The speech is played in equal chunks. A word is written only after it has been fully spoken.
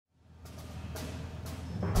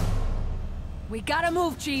We gotta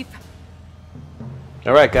move, Chief.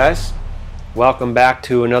 Alright guys, welcome back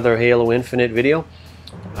to another Halo Infinite video.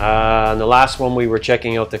 In the last one we were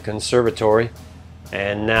checking out the conservatory,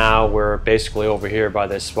 and now we're basically over here by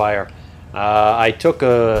the SPIRE. I took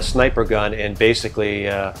a sniper gun and basically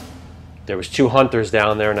there was 2 hunters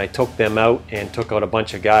down there, and I took them out and took out a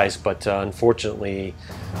bunch of guys, but unfortunately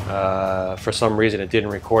for some reason it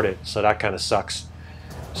didn't record it, so that kind of sucks.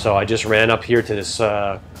 So I just ran up here to this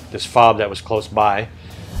this fob that was close by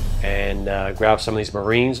and grab some of these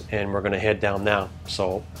Marines, and we're going to head down now.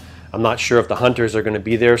 So I'm not sure if the hunters are going to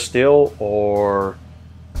be there still, or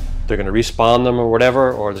they're going to respawn them or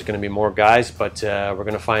whatever, or there's going to be more guys, but we're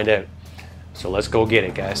going to find out. So let's go get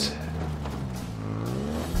it, guys.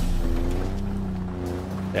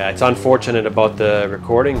 Yeah, it's unfortunate about the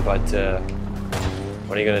recording, but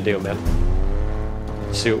what are you going to do, man?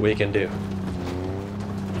 Let's see what we can do.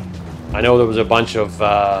 I know there was a bunch of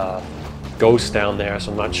ghosts down there,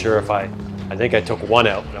 so I'm not sure if I think I took one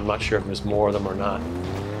out, but I'm not sure if there's more of them or not.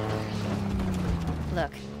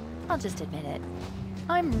 Look, I'll just admit it.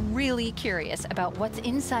 I'm really curious about what's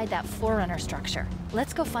inside that Forerunner structure.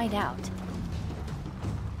 Let's go find out.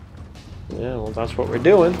 Yeah, well, that's what we're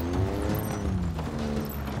doing.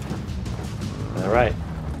 Alright,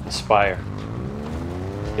 the SPIRE.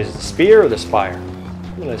 Is it the SPIRE or the SPIRE?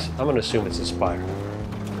 I'm gonna assume it's the SPIRE.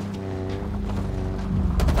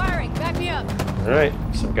 Firing, back me up. Alright,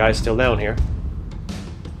 some guys still down here.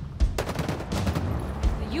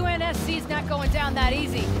 The UNSC's not going down that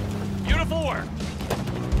easy. Beautiful work.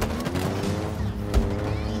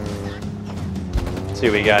 Let's see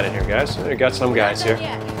what we got in here, guys. We got some guys here.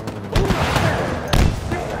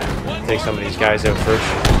 Take some of these guys out first.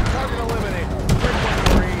 Target eliminated.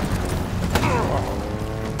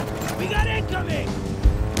 We got incoming.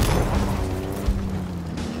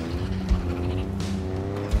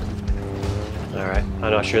 Alright,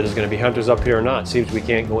 I'm not sure there's going to be hunters up here or not. Seems we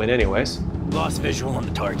can't go in anyways. Lost visual on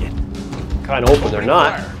the target. Kind of hoping they're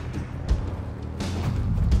not.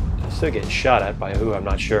 Still getting shot at by who, I'm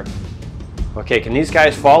not sure. Okay, can these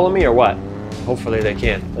guys follow me or what? Hopefully they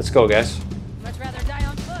can. Let's go, guys. Much rather die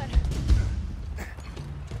on foot.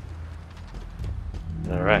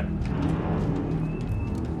 Alright.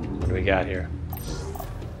 What do we got here?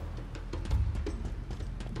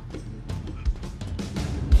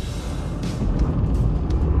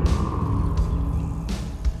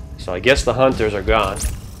 So I guess the hunters are gone.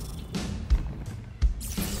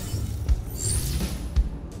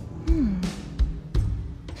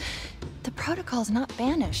 The protocol's not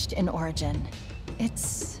banished in Origin.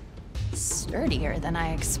 It's sturdier than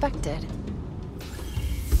I expected.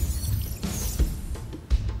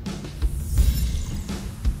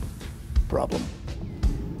 Problem.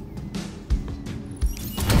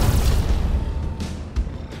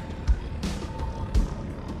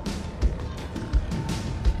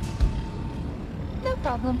 No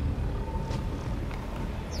problem.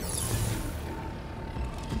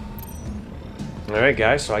 Alright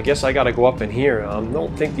guys, so I guess I gotta go up in here.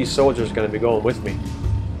 Don't think these soldiers are gonna be going with me.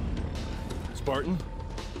 Spartan,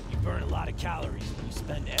 you burn a lot of calories when you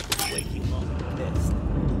spend every waking moment pissed.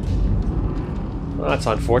 Well, that's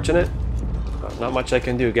unfortunate. Not much I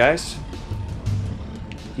can do, guys.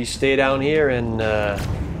 You stay down here and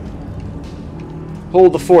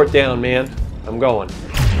hold the fort down, man. I'm going.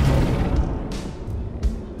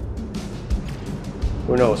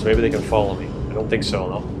 Who knows? Maybe they can follow me. I don't think so,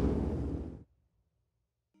 though.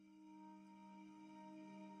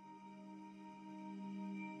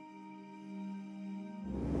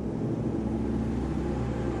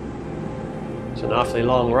 It's an awfully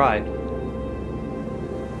long ride.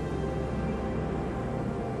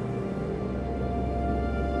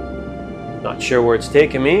 Not sure where it's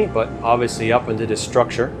taking me, but obviously up into this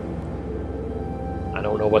structure. I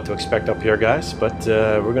don't know what to expect up here, guys, but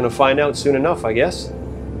we're gonna find out soon enough, I guess.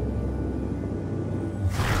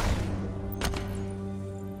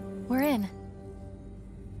 We're in.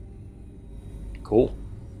 Cool.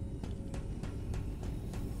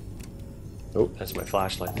 Oh, that's my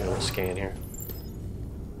flashlight. Get a little scan here.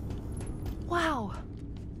 Wow.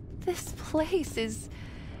 This place is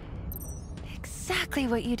exactly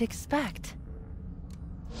what you'd expect.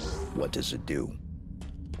 What does it do?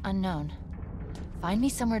 Unknown. Find me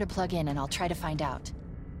somewhere to plug in and I'll try to find out.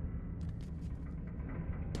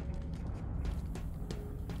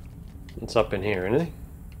 It's up in here, isn't it?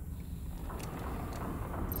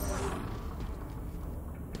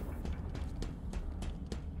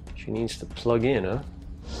 She needs to plug in, huh?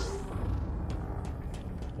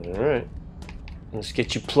 Alright. Let's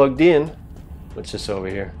get you plugged in. What's this over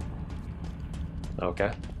here?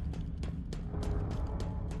 Okay.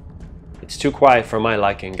 It's too quiet for my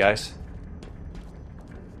liking, guys.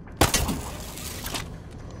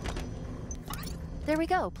 There we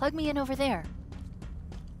go. Plug me in over there.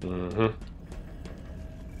 Mm-hmm.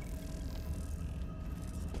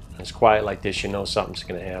 It's quiet like this, you know something's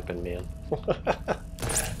gonna happen, man.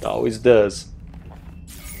 It always does.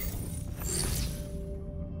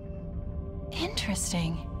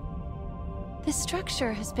 Interesting. This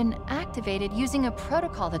structure has been activated using a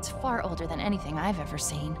protocol that's far older than anything I've ever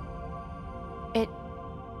seen.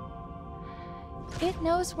 It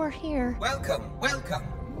knows we're here. Welcome, welcome.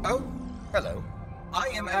 Oh, hello. I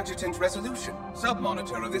am Adjutant Resolution,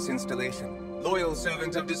 sub-monitor of this installation. Loyal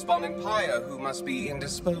servant of Despondent Pyre, who must be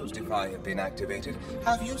indisposed if I have been activated.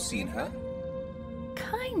 Have you seen her?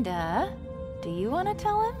 Kinda. Do you want to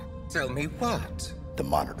tell him? Tell me what? The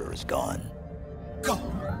monitor is gone.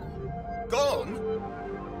 Gone? Gone?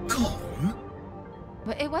 Gone?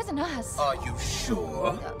 But it wasn't us. Are you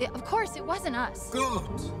sure? Of course, it wasn't us.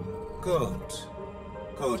 Good. Good.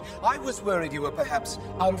 Good. I was worried you were perhaps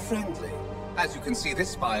unfriendly. As you can see,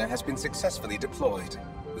 this spire has been successfully deployed.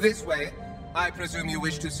 This way. I presume you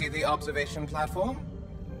wish to see the observation platform?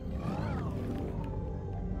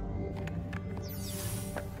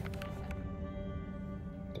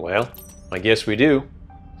 Well, I guess we do.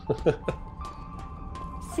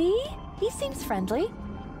 See? He seems friendly.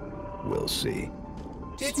 We'll see.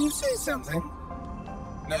 Did you say something?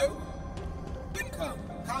 No? Then come.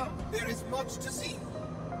 Come. There is much to see.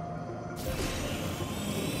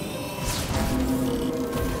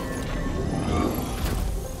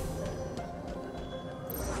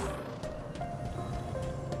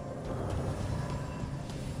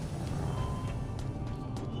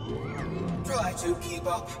 Try to keep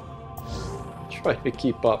up. Try to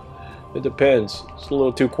keep up. It depends. It's a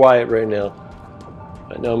little too quiet right now.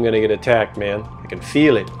 I know I'm gonna get attacked, man. I can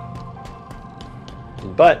feel it.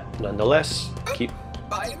 But nonetheless, keep.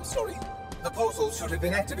 I am sorry. The portal should have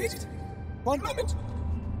been activated. One moment.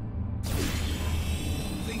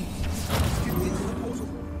 Please, get me into the portal.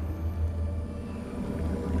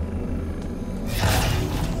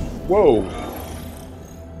 Whoa.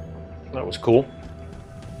 That was cool.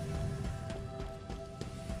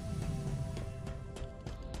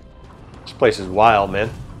 This place is wild, man.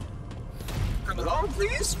 Come along,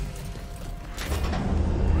 please.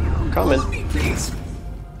 Coming. Follow me, please.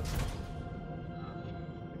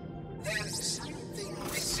 There's something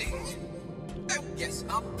missing. Oh, yes,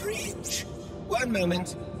 a bridge. One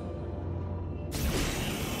moment.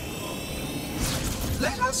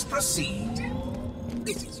 Let us proceed.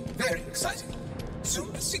 It is very exciting.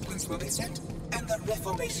 Soon the sequence will be set, and the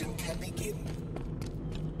reformation can begin.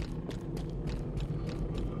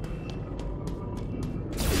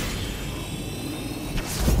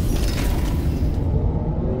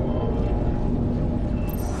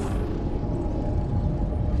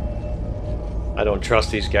 I don't trust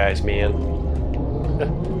these guys, man.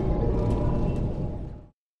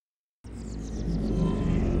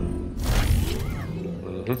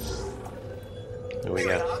 Here we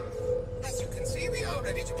go. As you can see, we are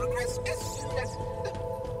ready to progress as soon as...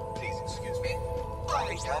 Please excuse me.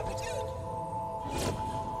 I have returned.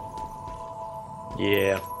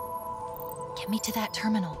 Yeah. Get me to that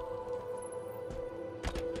terminal.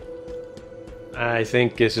 I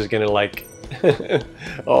think this is gonna like...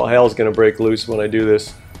 all hell's gonna break loose when I do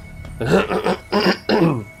this.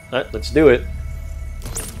 Alright, let's do it.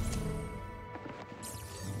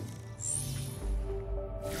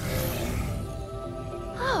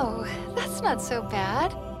 Oh, that's not so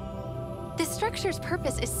bad. This structure's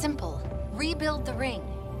purpose is simple. Rebuild the ring.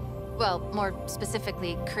 Well, more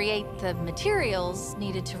specifically, create the materials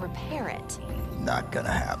needed to repair it. Not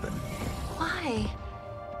gonna happen. Why?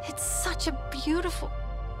 It's such a beautiful...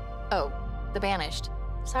 Oh, the Banished.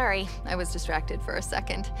 Sorry, I was distracted for a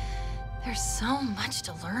second. There's so much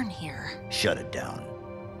to learn here. Shut it down.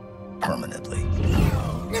 Permanently.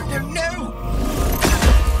 No, no, no!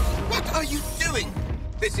 What are you doing?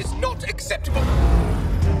 This is not acceptable.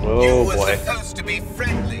 Oh You were boy. supposed to be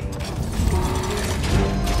friendly.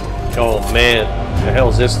 Oh man. The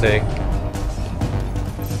hell's this thing?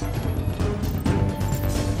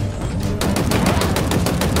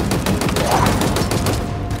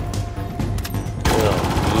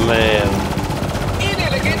 Oh man.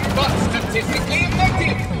 Inelegant but statistically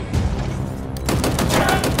effective.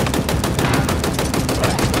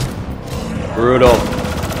 Brutal.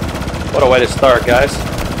 What a way to start, guys.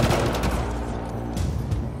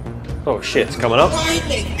 Oh shit, it's coming up. Why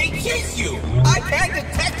make me chase you? I can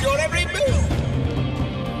detect your every move.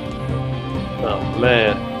 Oh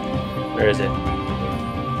man. Where is it?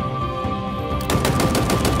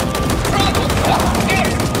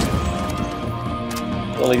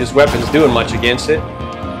 really this weapon's doing much against it.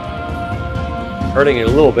 Hurting it a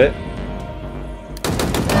little bit.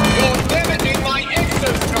 You're damaging my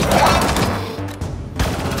exoskeleton.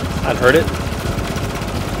 That hurt it.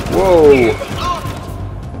 Whoa!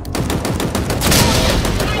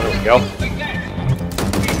 There we go.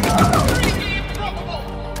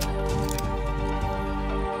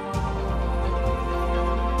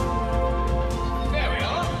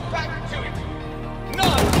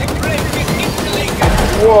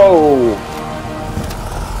 Whoa!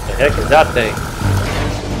 The heck is that thing?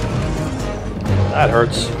 That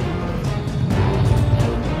hurts.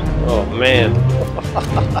 Oh man.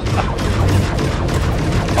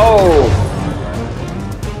 Oh!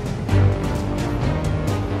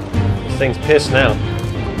 This thing's pissed now.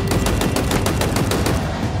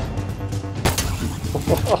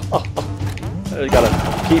 I gotta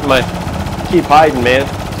keep hiding, man.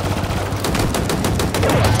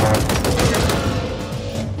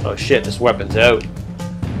 Oh shit, this weapon's out.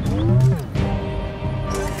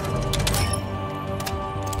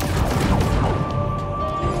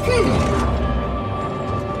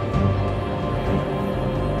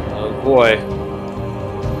 Oh boy.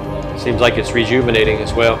 Seems like it's rejuvenating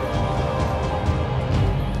as well.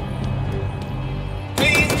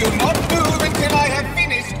 Please do not move until I have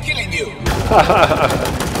finished killing you.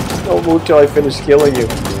 Don't move till I finish killing you.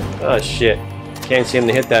 Oh shit. Can't seem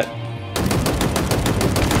to hit that.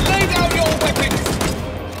 Lay down your weapons.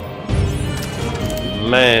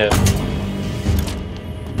 Man.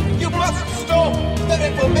 You must stop. The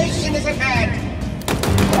reformation is at hand.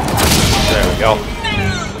 There we go.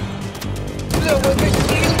 Lower the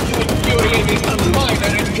shield, you infuriating a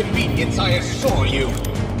minor inconvenience, I assure you.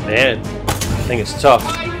 Man, I think it's tough. I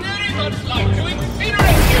very much like to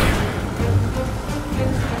incinerate you.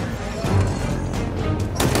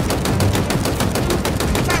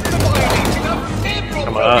 That's the violation of several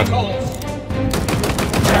Come on. protocols.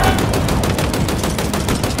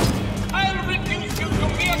 I'll reduce you to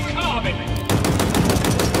mere carbon.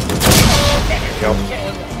 There we go.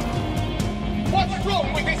 What's wrong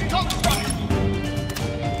with this construct?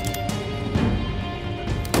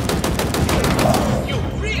 You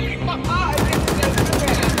really must hide this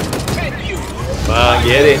self-repair. Can you? Come on,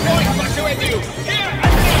 get it. Going to end you here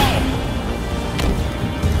and now.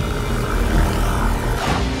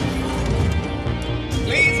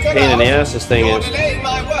 Please come Pain in the out. ass this thing You're is. delaying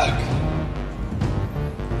my work.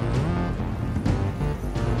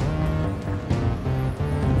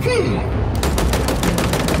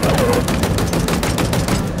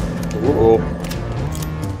 Uh-oh.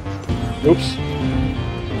 Oops.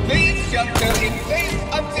 Please shelter in place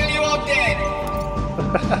until you are dead.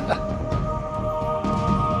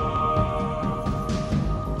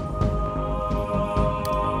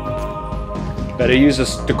 Better use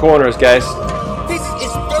the corners, guys. This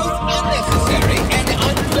is both unnecessary and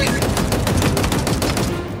unpleasant.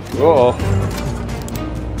 Uh-oh.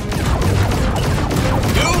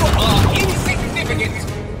 You are insignificant.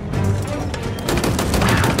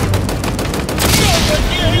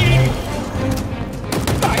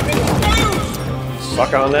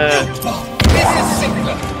 Suck on that. This is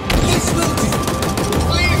simpler. This will do.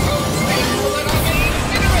 Please hold still so that I may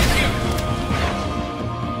incinerate you.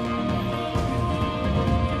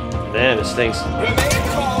 Man, this thing's... Remain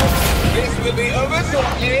calm. This will be over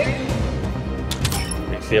shortly. Let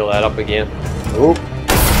me feel that up again. Oop.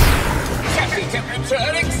 Chassis temperature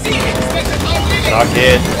exceeding specified limits. Suck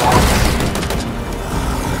it.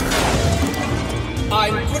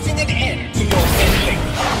 I'm putting an end to your meddling.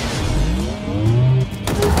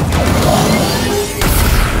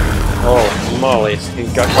 Oh, moly.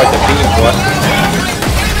 He's got quite the beam to it.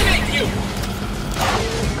 Eliminate you.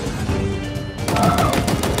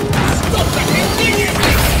 Stop that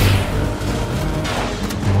immediately.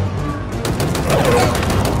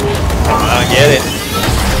 Come on, get it.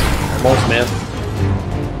 Almost, man.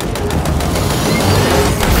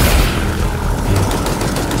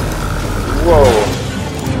 Whoa.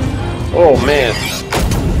 Oh, man.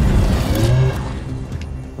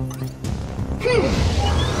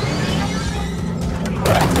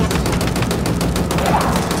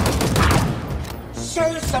 Show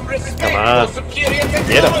some respect Come on. for superior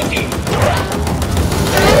Get him. technology.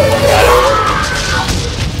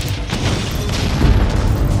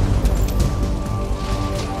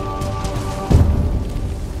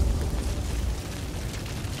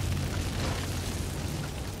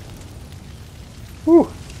 Whew.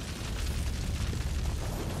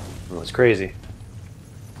 That was crazy.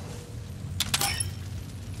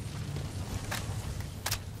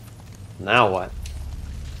 Now what?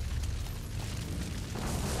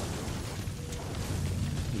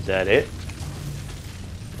 Is that it?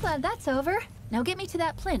 glad that's over. Now get me to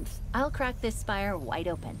that plinth. I'll crack this spire wide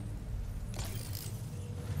open.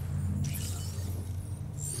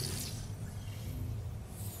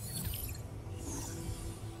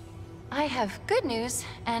 I have good news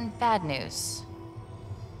and bad news.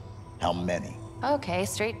 How many? Okay,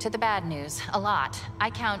 straight to the bad news. A lot. I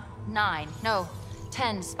count 9, no,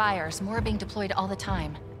 10 spires, more being deployed all the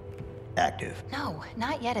time. Active. No,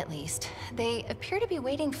 not yet at least. They appear to be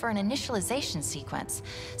waiting for an initialization sequence.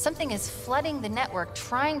 Something is flooding the network,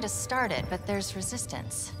 trying to start it, but there's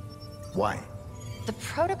resistance. Why? The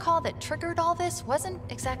protocol that triggered all this wasn't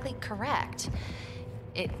exactly correct.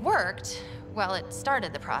 It worked. Well, it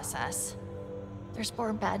started the process. There's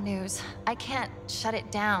more bad news. I can't shut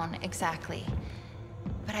it down exactly.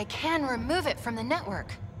 But I can remove it from the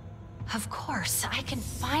network. Of course, I can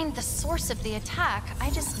find the source of the attack. I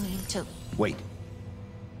just need to... Wait.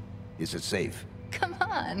 Is it safe? Come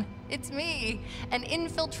on, it's me. An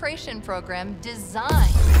infiltration program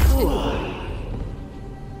designed...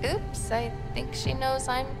 Oops, I think she knows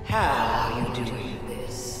I'm... How are you doing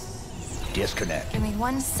this? Disconnect. Give me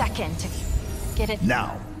 1 second to get it...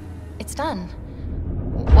 Now. It's done.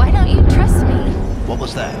 Why don't you trust me? What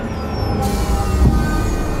was that?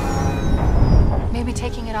 Maybe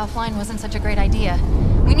taking it offline wasn't such a great idea.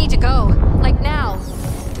 We need to go. Like now.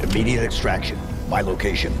 Immediate extraction. My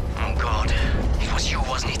location. Oh god. It was you,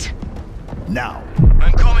 wasn't it? Now.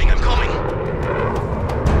 I'm coming, I'm coming!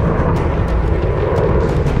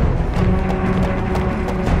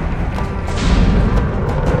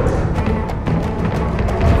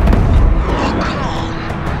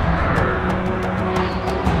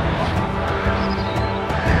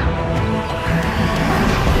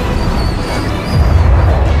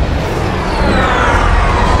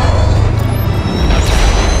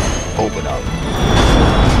 Open up.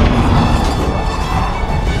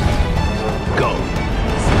 Go.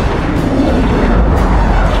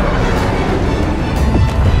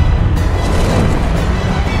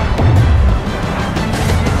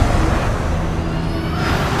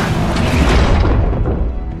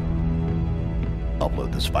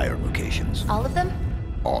 Upload the Spire locations. All of them?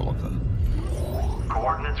 All of them.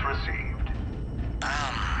 Coordinates received.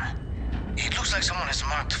 It looks like someone has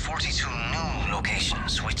marked 42 new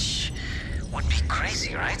locations, which would be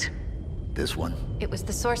crazy, right? This one. It was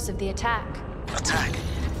the source of the attack. Attack.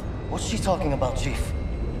 What's she talking about, Chief?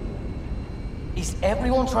 Is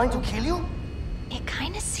everyone trying to kill you? It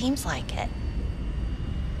kind of seems like it.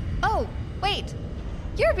 Oh, wait.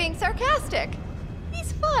 You're being sarcastic.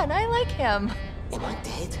 He's fun. I like him. Am I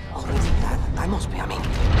dead already? I must be. I mean,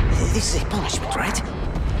 this is a punishment, right?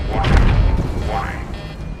 Warning.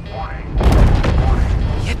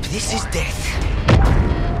 Yep, this is death.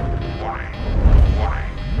 Warning.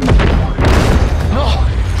 No!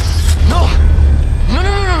 No! No,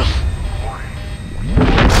 no, no, no!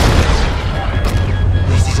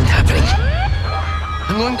 This isn't happening.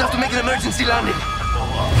 I'm going to have to make an emergency landing.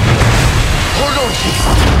 Hold on, Chief.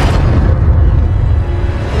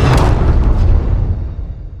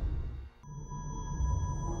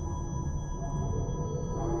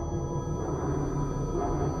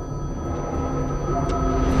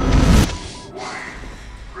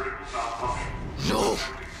 No!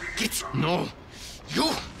 Get... No! You!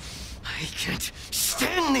 I can't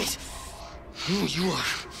stand this! Who you are?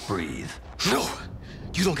 Breathe. No!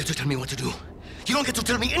 You don't get to tell me what to do. You don't get to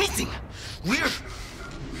tell me anything! We're...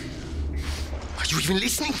 Are you even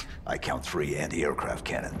listening? I count 3 anti-aircraft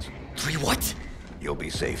cannons. 3 what? You'll be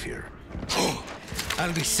safe here. Oh,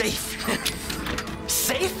 I'll be safe.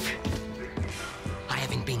 Safe? I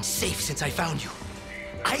haven't been safe since I found you.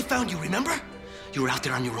 I found you, remember? You were out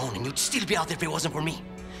there on your own, and you'd still be out there if it wasn't for me.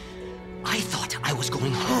 I thought I was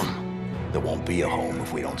going home. There won't be a home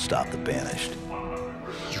if we don't stop the Banished.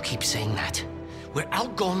 You keep saying that. We're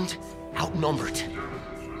outgunned, outnumbered.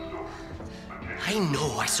 I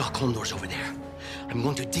know I saw condors over there. I'm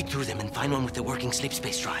going to dig through them and find one with a working sleep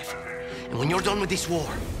space drive. And when you're done with this war,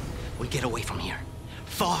 we'll get away from here.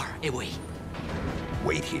 Far away.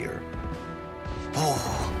 Wait here.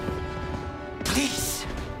 Oh, please.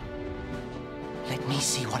 Let me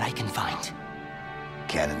see what I can find.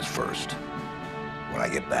 Cannons first. When I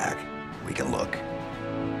get back, we can look.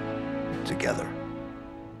 Together.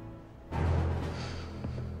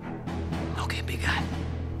 Okay, big guy.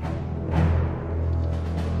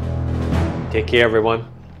 Take care, everyone,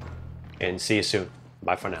 and see you soon.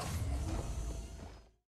 Bye for now.